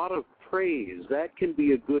a lot of praise, that can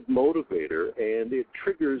be a good motivator, and it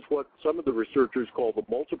triggers what some of the researchers call the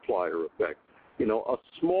multiplier effect. A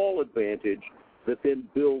small advantage that then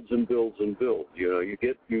builds and builds and builds. You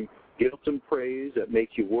get some praise that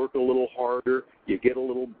makes you work a little harder, you get a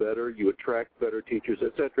little better, you attract better teachers,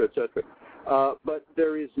 et cetera, et cetera. But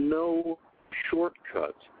there is no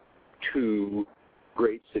shortcut to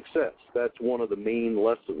great success. That's one of the main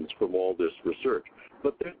lessons from all this research.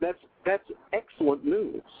 But that's excellent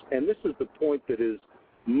news, and this is the point that is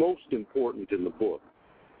most important in the book,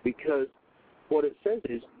 because what it says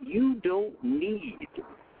is you don't need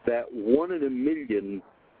that 1 in a million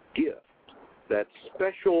gift, that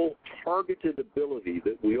special targeted ability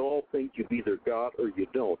that we all think you've either got or you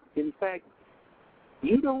don't. In fact,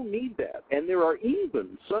 you don't need that. And there are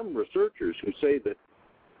even some researchers who say that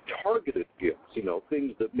targeted gifts,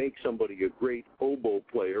 things that make somebody a great oboe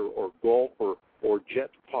player or golfer or jet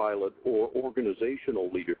pilot or organizational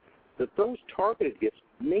leader, that those targeted gifts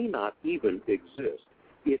may not even exist.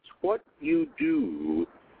 It's what you do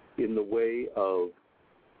in the way of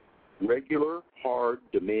regular, hard,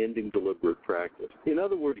 demanding, deliberate practice. In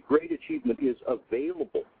other words, great achievement is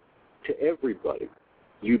available to everybody.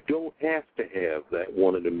 You don't have to have that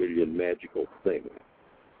 1 in a million magical thing.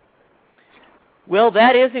 Well,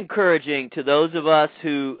 that is encouraging to those of us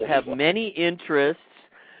who have many interests,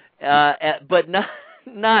 but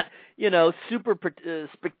not super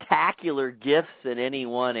spectacular gifts in any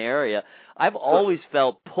one area. I've always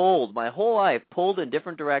felt pulled, my whole life, pulled in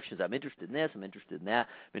different directions. I'm interested in this, I'm interested in that,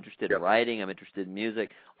 I'm interested in writing, I'm interested in music,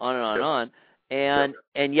 on and on and on.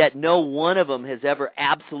 And yet no one of them has ever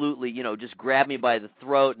absolutely, just grabbed me by the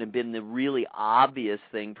throat and been the really obvious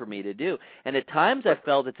thing for me to do. And at times I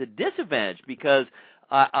felt it's a disadvantage because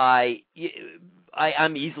I'm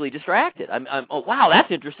easily distracted. Oh, wow, that's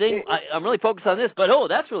interesting. I'm really focused on this, but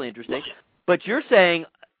that's really interesting. But you're saying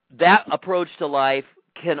that approach to life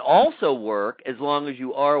can also work as long as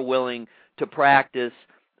you are willing to practice,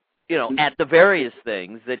 at the various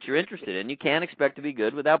things that you're interested in. You can't expect to be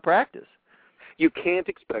good without practice. You can't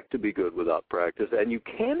expect to be good without practice, and you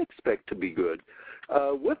can expect to be good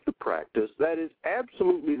with the practice. That is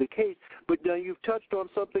absolutely the case. But now you've touched on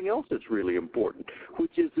something else that's really important,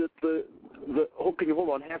 which is that can you hold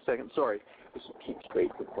on half a second? Sorry. This will keep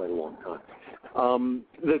straight for quite a long time.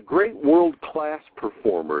 The great world-class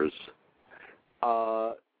performers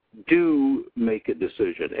do make a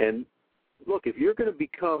decision. And look, if you're going to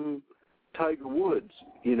become Tiger Woods,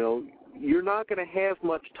 you're not going to have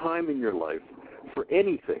much time in your life for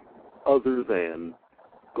anything other than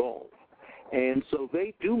golf. And so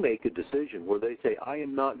they do make a decision where they say, I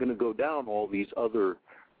am not going to go down all these other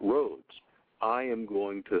roads. I am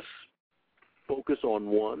going to focus on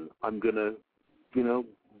one. I'm going to,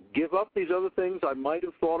 give up these other things I might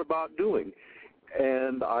have thought about doing.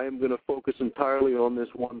 And I am going to focus entirely on this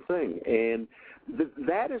one thing. And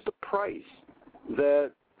that is a price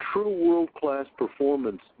that true world-class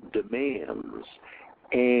performance demands.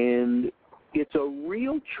 And it's a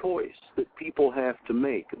real choice that people have to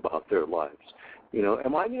make about their lives.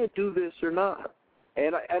 Am I going to do this or not?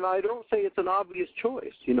 And I don't say it's an obvious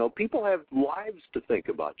choice. People have lives to think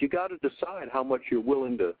about. You got to decide how much you're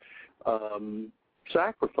willing to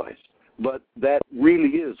sacrifice. But that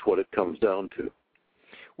really is what it comes down to.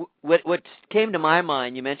 what came to my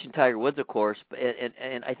mind, you mentioned Tiger Woods, of course,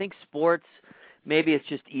 and I think sports, maybe it's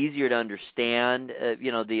just easier to understand,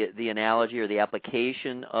 the analogy or the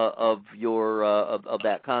application of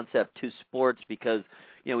that concept to sports because,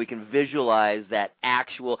 we can visualize that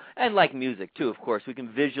actual, and like music too, of course, we can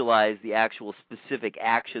visualize the actual specific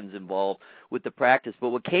actions involved with the practice. But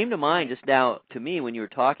what came to mind just now to me when you were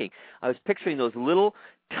talking, I was picturing those little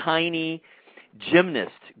tiny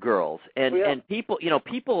gymnast girls and people,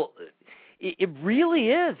 it really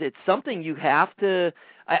is. It's something you have to,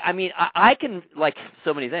 I can, like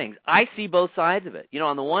so many things, I see both sides of it.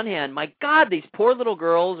 On the one hand, my God, these poor little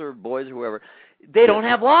girls or boys or whoever, they don't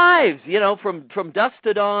have lives, from dusk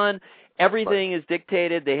to dawn, everything is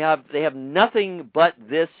dictated. They have nothing but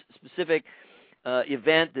this specific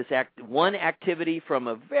event, this one activity from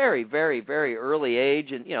a very, very, very early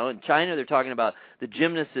age. And, in China, they're talking about the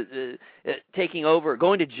gymnasts taking over,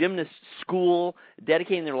 going to gymnast school,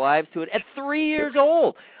 dedicating their lives to it at 3 years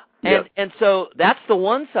old. And so that's the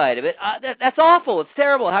one side of it. That's awful. It's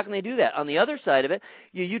terrible. How can they do that? On the other side of it,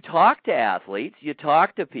 you talk to athletes, you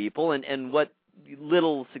talk to people, and what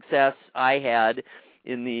little success I had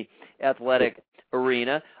in the athletic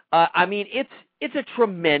arena, it's a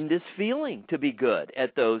tremendous feeling to be good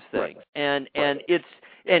at those things, and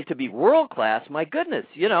to be world class. My goodness,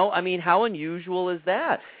 how unusual is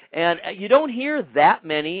that? And you don't hear that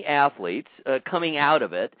many athletes coming out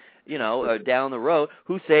of it, down the road,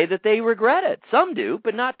 who say that they regret it. Some do,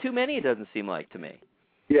 but not too many. It doesn't seem like to me.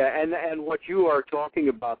 Yeah, and what you are talking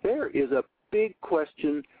about there is a big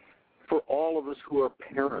question for all of us who are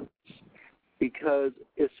parents, because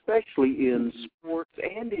especially in sports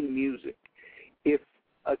and in music, if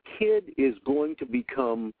a kid is going to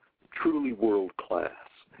become truly world class,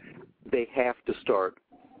 they have to start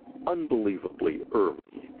unbelievably early.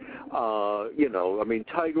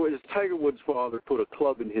 Tiger Woods' father put a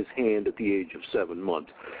club in his hand at the age of 7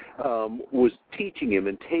 months, was teaching him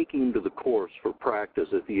and taking him to the course for practice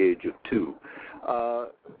at the age of 2.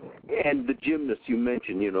 And the gymnasts you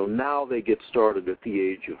mentioned, now they get started at the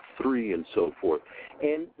age of 3 and so forth.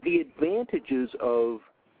 And the advantages of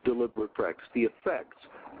deliberate practice, the effects,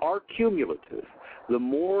 are cumulative. The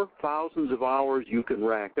more thousands of hours you can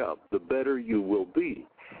rack up, the better you will be.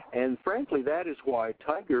 And frankly, that is why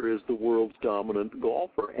Tiger is the world's dominant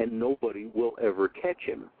golfer, and nobody will ever catch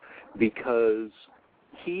him, because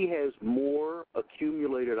he has more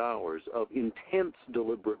accumulated hours of intense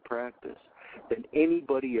deliberate practice than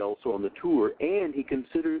anybody else on the tour, and he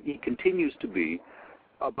continues to be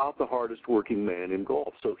about the hardest working man in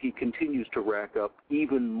golf. So he continues to rack up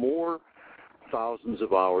even more thousands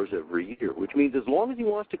of hours every year, which means as long as he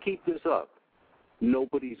wants to keep this up,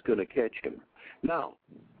 nobody's going to catch him. Now,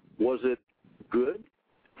 was it good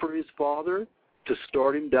for his father to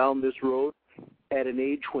start him down this road at an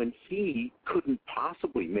age when he couldn't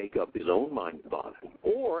possibly make up his own mind about it?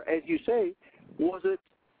 Or, as you say, was it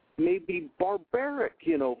maybe barbaric,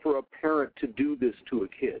 for a parent to do this to a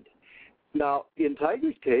kid? Now, in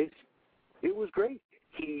Tiger's case, it was great.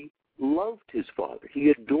 He loved his father. He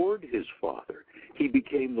adored his father. He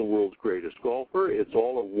became the world's greatest golfer. It's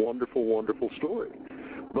all a wonderful, wonderful story.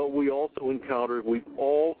 But we've all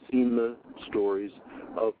seen the stories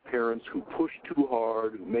of parents who push too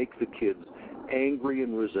hard, who make the kids angry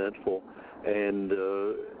and resentful, and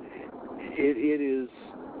it is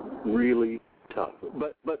really tough.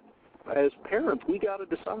 But as parents, we got to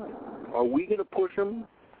decide: are we going to push them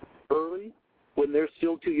early when they're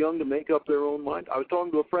still too young to make up their own mind? I was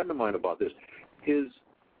talking to a friend of mine about this. His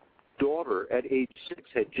daughter at age 6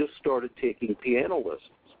 had just started taking piano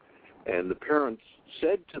lessons, and the parents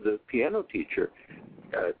said to the piano teacher,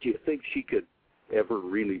 do you think she could ever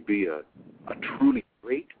really be a truly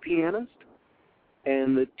great pianist?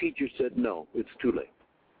 And the teacher said, no, it's too late.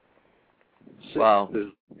 Wow.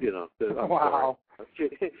 Wow.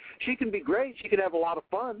 She can be great. She can have a lot of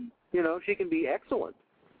fun. She can be excellent.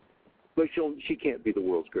 But she can't be the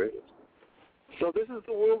world's greatest. So this is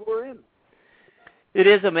the world we're in. It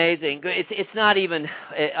is amazing. It's not even.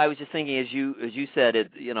 I was just thinking, as you said,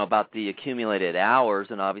 about the accumulated hours,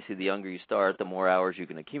 and obviously the younger you start, the more hours you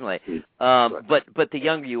can accumulate. But the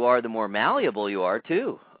younger you are, the more malleable you are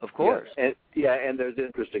too. Of course. Yeah, and there's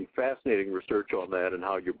interesting, fascinating research on that and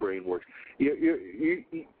how your brain works.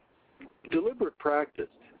 Deliberate practice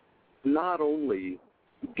not only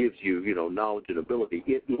gives you, knowledge and ability,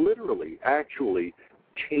 it literally, actually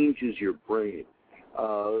changes your brain.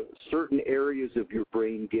 Certain areas of your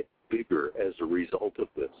brain get bigger as a result of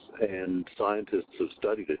this, and scientists have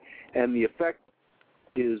studied it. And the effect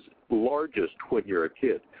is largest when you're a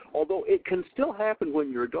kid, although it can still happen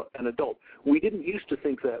when you're an adult. We didn't used to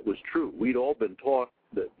think that was true. We'd all been taught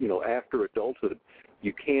that after adulthood,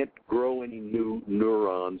 you can't grow any new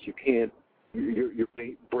neurons. You can't. Your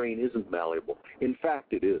brain isn't malleable. In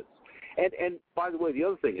fact, it is. And by the way, the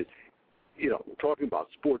other thing is, talking about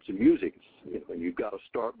sports and music, you've got to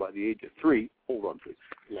start by the age of 3. Hold on, please.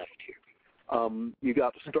 Left here. You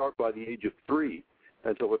got to start by the age of 3,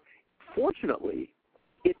 and so fortunately,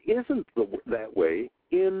 it isn't that way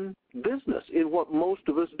in business, in what most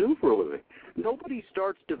of us do for a living. Nobody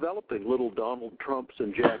starts developing little Donald Trumps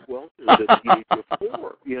and Jack Welchers at the age of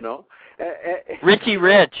 4. Richie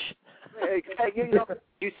Rich.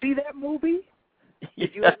 You see that movie?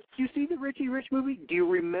 Did you see the Richie Rich movie? Do you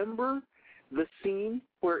remember the scene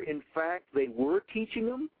where, in fact, they were teaching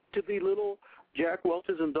them to be little Jack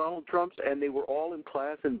Welchers and Donald Trumps, and they were all in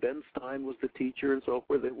class, and Ben Stein was the teacher and so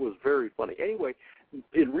forth? It was very funny. Anyway,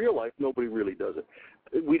 in real life, nobody really does it.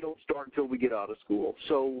 We don't start until we get out of school.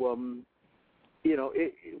 So,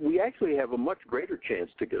 we actually have a much greater chance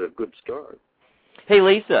to get a good start. Hey,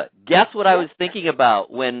 Lisa, guess what I was thinking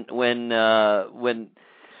about when the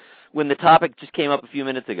topic just came up a few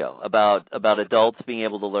minutes ago about adults being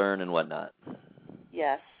able to learn and whatnot?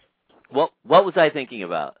 Yes. What was I thinking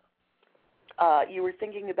about? You were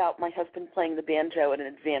thinking about my husband playing the banjo at an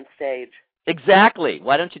advanced stage. Exactly.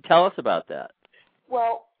 Why don't you tell us about that?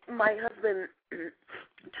 Well, my husband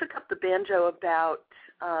took up the banjo about,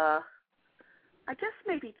 I guess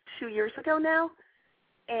maybe 2 years ago now,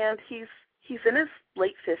 and he's in his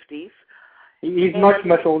late 50s. He's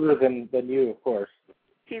much older than you, of course.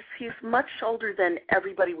 He's much older than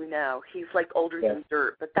everybody we know. He's like older than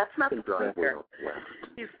dirt, but that's not the point here.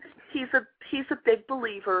 He's a big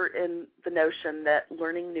believer in the notion that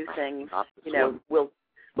learning new things, will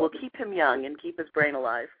keep him young and keep his brain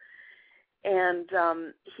alive. And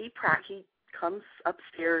he comes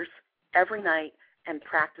upstairs every night and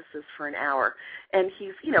practices for an hour. And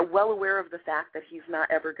he's, well aware of the fact that he's not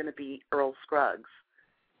ever going to be Earl Scruggs.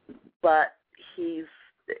 But he's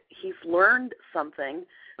learned something,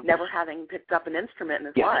 never having picked up an instrument in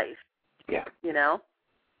his life. Yeah.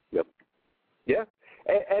 Yep. Yeah.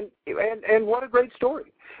 And what a great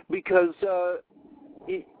story, because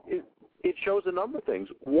it shows a number of things.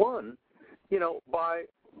 One, by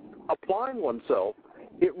applying oneself,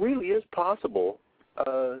 it really is possible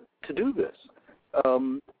to do this.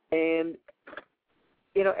 And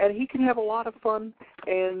he can have a lot of fun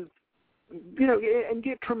and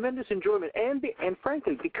get tremendous enjoyment and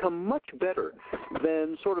frankly become much better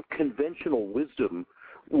than sort of conventional wisdom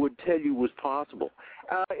would tell you was possible.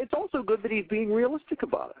 It's also good that he's being realistic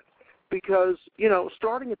about it, because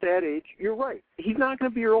starting at that age, you're right, he's not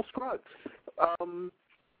going to be Earl Scruggs.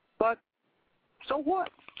 But so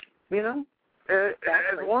what? As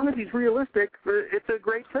long as he's realistic, it's a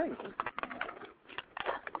great thing.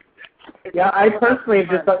 Yeah, I personally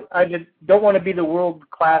just don't want to be the world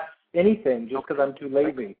class anything just because I'm too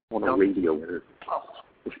lazy. On a radio.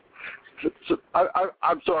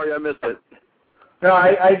 I'm sorry, I missed it. No,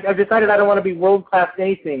 I've decided I don't want to be world class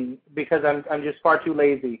anything because I'm just far too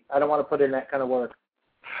lazy. I don't want to put in that kind of work.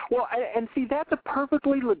 Well, and see, that's a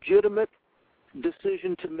perfectly legitimate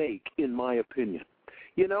decision to make, in my opinion.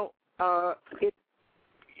 Here's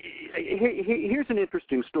an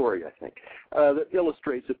interesting story, I think, that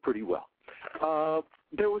illustrates it pretty well.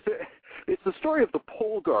 It's the story of the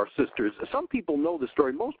Polgar sisters. Some people know the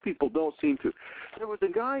story. Most people don't seem to. There was a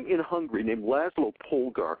guy in Hungary named Laszlo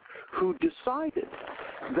Polgar who decided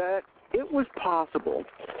that it was possible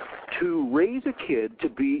to raise a kid to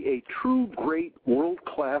be a true great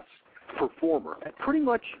world-class performer at pretty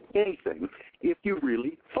much anything if you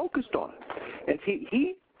really focused on it. And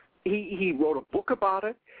he wrote a book about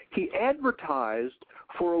it. He advertised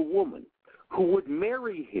for a woman who would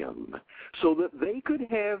marry him so that they could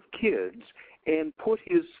have kids and put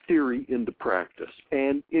his theory into practice.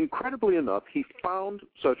 And incredibly enough, he found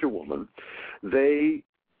such a woman. They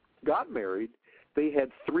got married. They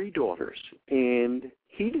had 3 daughters. And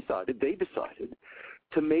they decided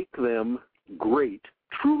to make them great,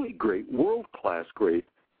 truly great, world-class great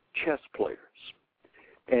chess players.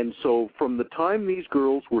 And so from the time these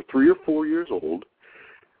girls were 3 or 4 years old,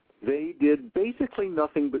 they did basically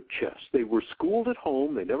nothing but chess. They were schooled at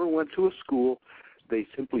home. They never went to a school. They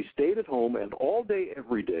simply stayed at home, and all day,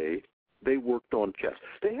 every day, they worked on chess.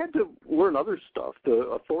 They had to learn other stuff. The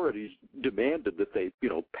authorities demanded that they,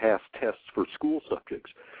 pass tests for school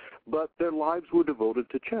subjects. But their lives were devoted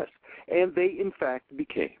to chess. And they, in fact,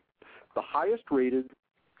 became the highest-rated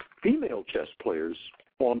female chess players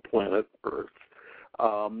on planet Earth.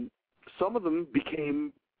 Some of them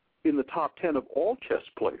became in the top 10 of all chess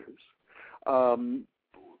players.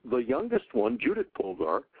 The youngest one, Judith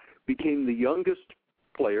Polgar, became the youngest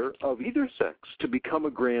player of either sex to become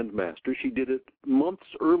a grandmaster. She did it months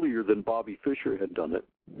earlier than Bobby Fischer had done it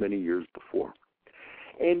many years before.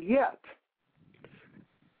 And yet,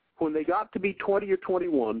 when they got to be 20 or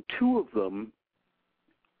 21, two of them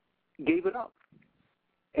gave it up.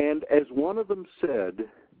 And as one of them said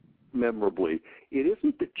memorably, it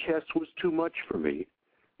isn't that chess was too much for me,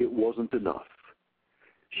 it wasn't enough.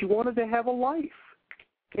 She wanted to have a life.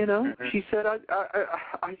 You know, she said,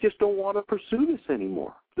 I just don't want to pursue this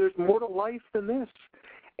anymore. There's more to life than this.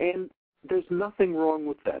 And there's nothing wrong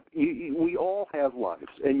with that. We all have lives,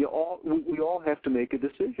 and we all have to make a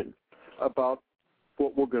decision about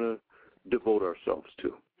what we're going to devote ourselves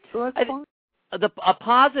to. So that's fine. A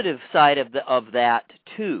positive side of that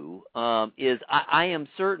too is I am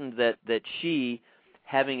certain that she,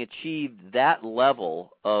 having achieved that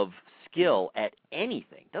level of skill at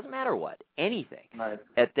anything, doesn't matter what, anything, right,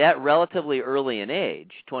 at that relatively early an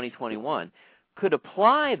age, 2021, could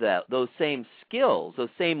apply those same skills, those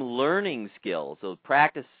same learning skills, those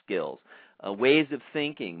practice skills, ways of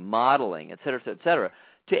thinking, modeling, et cetera,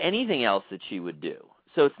 to anything else that she would do.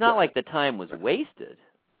 So it's not like the time was wasted.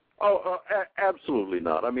 Absolutely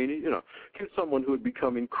not. I mean, you know, here's someone who had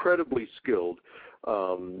become incredibly skilled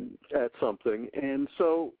at something, and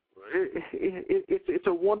so it's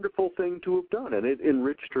a wonderful thing to have done, and it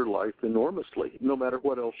enriched her life enormously, no matter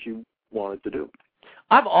what else she wanted to do.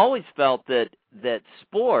 I've always felt that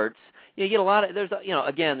sports, you get a lot of, there's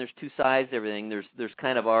two sides to everything. There's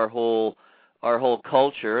kind of our whole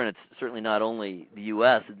culture, and it's certainly not only the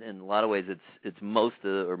U.S. In a lot of ways, it's most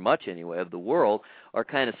or much anyway of the world are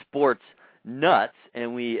kind of sports nuts,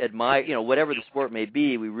 and we admire, whatever the sport may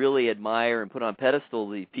be, we really admire and put on pedestal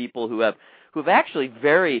the people who have actually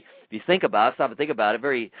very, if you stop and think about it,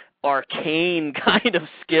 very arcane kind of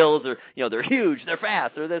skills, or they're huge, they're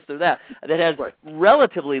fast, or this or that has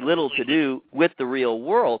relatively little to do with the real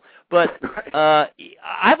world. But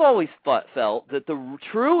I've always felt that the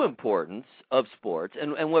true importance of sports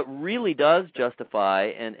and what really does justify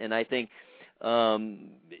and I think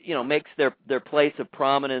makes their place of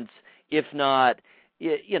prominence, if not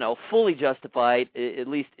fully justified, at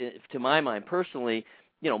least to my mind personally,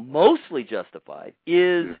 mostly justified,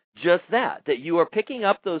 is just that you are picking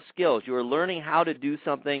up those skills. You are learning how to do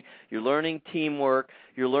something. You're learning teamwork.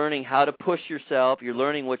 You're learning how to push yourself. You're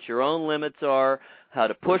learning what your own limits are, how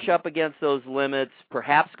to push up against those limits,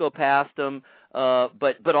 perhaps go past them,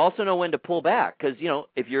 but also know when to pull back. Because,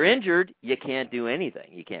 if you're injured, you can't do anything.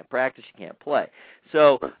 You can't practice. You can't play.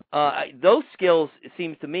 So those skills, it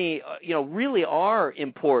seems to me, really are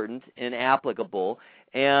important and applicable.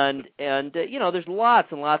 And there's lots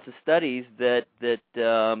and lots of studies that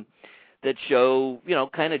show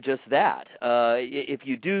kind of just that. If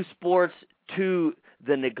you do sports to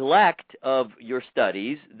the neglect of your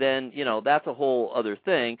studies, then that's a whole other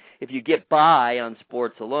thing. If you get by on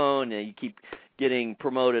sports alone and you keep getting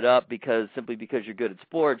promoted up simply because you're good at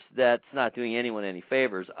sports, that's not doing anyone any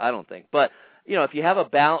favors, I don't think. But if you have a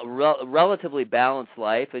relatively balanced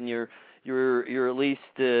life and you're at least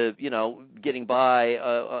getting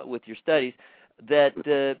by with your studies,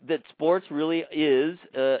 that sports really is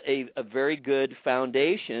a very good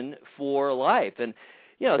foundation for life. And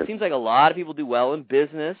it seems like a lot of people do well in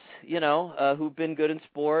business, who've been good in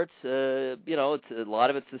sports. It's a lot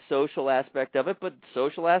of it's the social aspect of it, but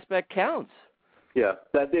social aspect counts. Yeah,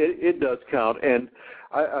 it does count, and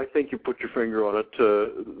I think you put your finger on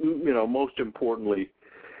it. Most importantly,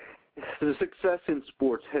 the success in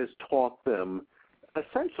sports has taught them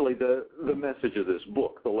essentially the message of this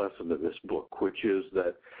book, the lesson of this book, which is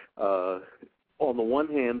that on the one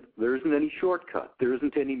hand, there isn't any shortcut. There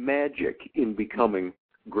isn't any magic in becoming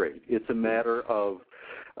great. It's a matter of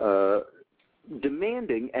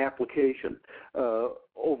demanding application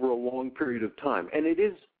over a long period of time. And it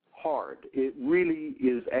is hard. It really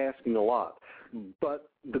is asking a lot. But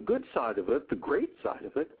the good side of it, the great side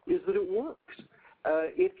of it, is that it works.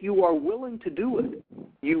 If you are willing to do it,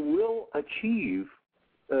 you will achieve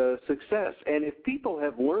success. And if people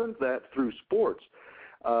have learned that through sports,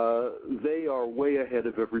 they are way ahead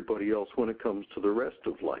of everybody else when it comes to the rest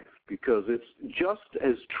of life, because it's just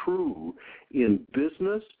as true in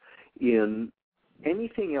business, in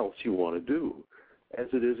anything else you want to do, as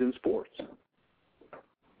it is in sports.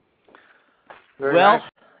 Very well, nice.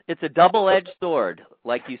 It's a double-edged sword,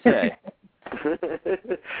 like you say.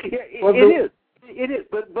 It is. It is,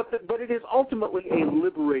 but it is ultimately a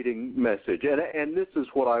liberating message, and this is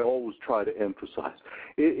what I always try to emphasize.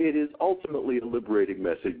 It is ultimately a liberating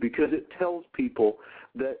message because it tells people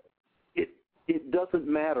that it doesn't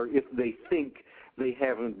matter if they think they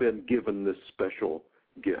haven't been given this special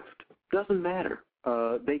gift. Doesn't matter.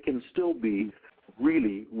 They can still be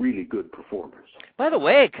really, really good performers. By the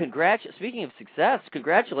way, speaking of success,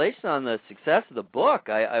 congratulations on the success of the book.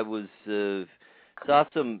 I was saw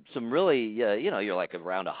some really, you're like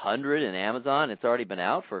around 100 in Amazon. It's already been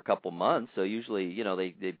out for a couple months, so usually,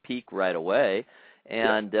 they peak right away.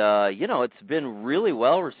 And, it's been really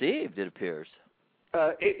well received, it appears.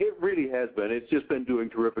 It really has been. It's just been doing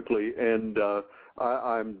terrifically, and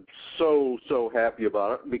I'm so happy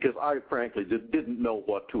about it because I frankly didn't know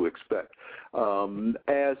what to expect.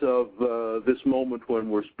 As of this moment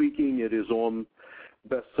when we're speaking, it is on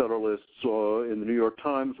bestseller lists in the New York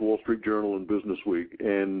Times, Wall Street Journal, and Business Week,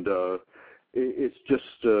 and it's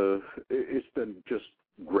been just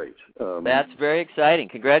great. That's very exciting.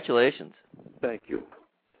 Congratulations. Thank you.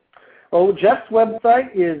 Well, Geoff's website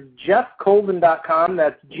is geoffcolvin.com.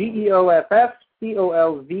 That's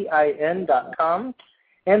GeoffColvin.com.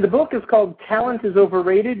 And the book is called Talent is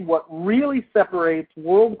Overrated, What Really Separates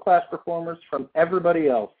World-Class Performers from Everybody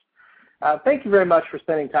Else. Thank you very much for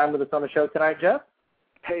spending time with us on the show tonight, Geoff.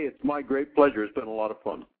 Hey, it's my great pleasure. It's been a lot of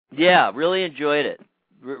fun. Yeah, really enjoyed it.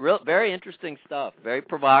 Very interesting stuff. Very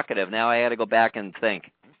provocative. Now I had to go back and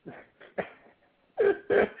think.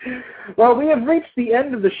 Well, we have reached the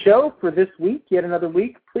end of the show for this week, yet another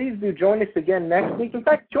week. Please do join us again next week. In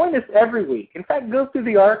fact, join us every week. In fact, go through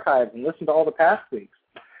the archives and listen to all the past weeks.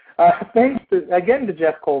 Thanks again to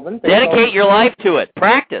Geoff Colvin. Dedicate your life to it.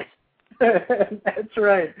 Practice. That's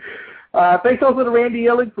right. Thanks also to Randy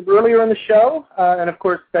Illig from earlier in the show. And, of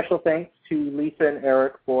course, special thanks to Lisa and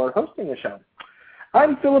Eric for hosting the show.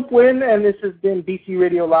 I'm Philip Wynn, and this has been BC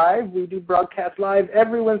Radio Live. We do broadcast live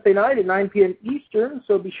every Wednesday night at 9 p.m. Eastern,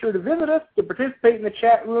 so be sure to visit us to participate in the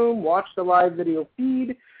chat room, watch the live video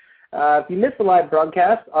feed. If you miss the live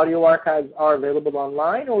broadcast, audio archives are available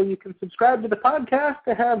online, or you can subscribe to the podcast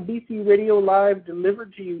to have BC Radio Live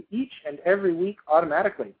delivered to you each and every week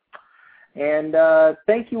automatically. And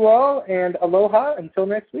thank you all, and aloha until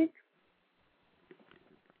next week.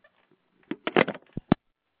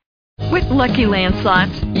 With Lucky Land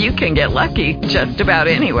Slots, you can get lucky just about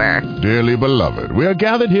anywhere. Dearly beloved, we are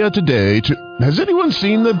gathered here today to... Has anyone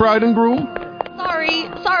seen the bride and groom?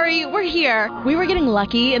 Sorry, we're here. We were getting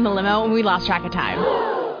lucky in the limo and we lost track of time.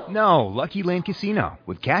 No, Lucky Land Casino,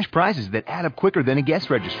 with cash prizes that add up quicker than a guest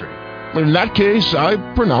registry. In that case, I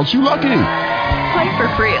pronounce you lucky. Play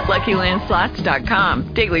for free at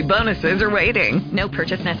LuckyLandSlots.com. Daily bonuses are waiting. No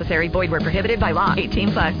purchase necessary. Void where prohibited by law.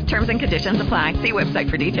 18+. Terms and conditions apply. See website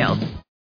for details.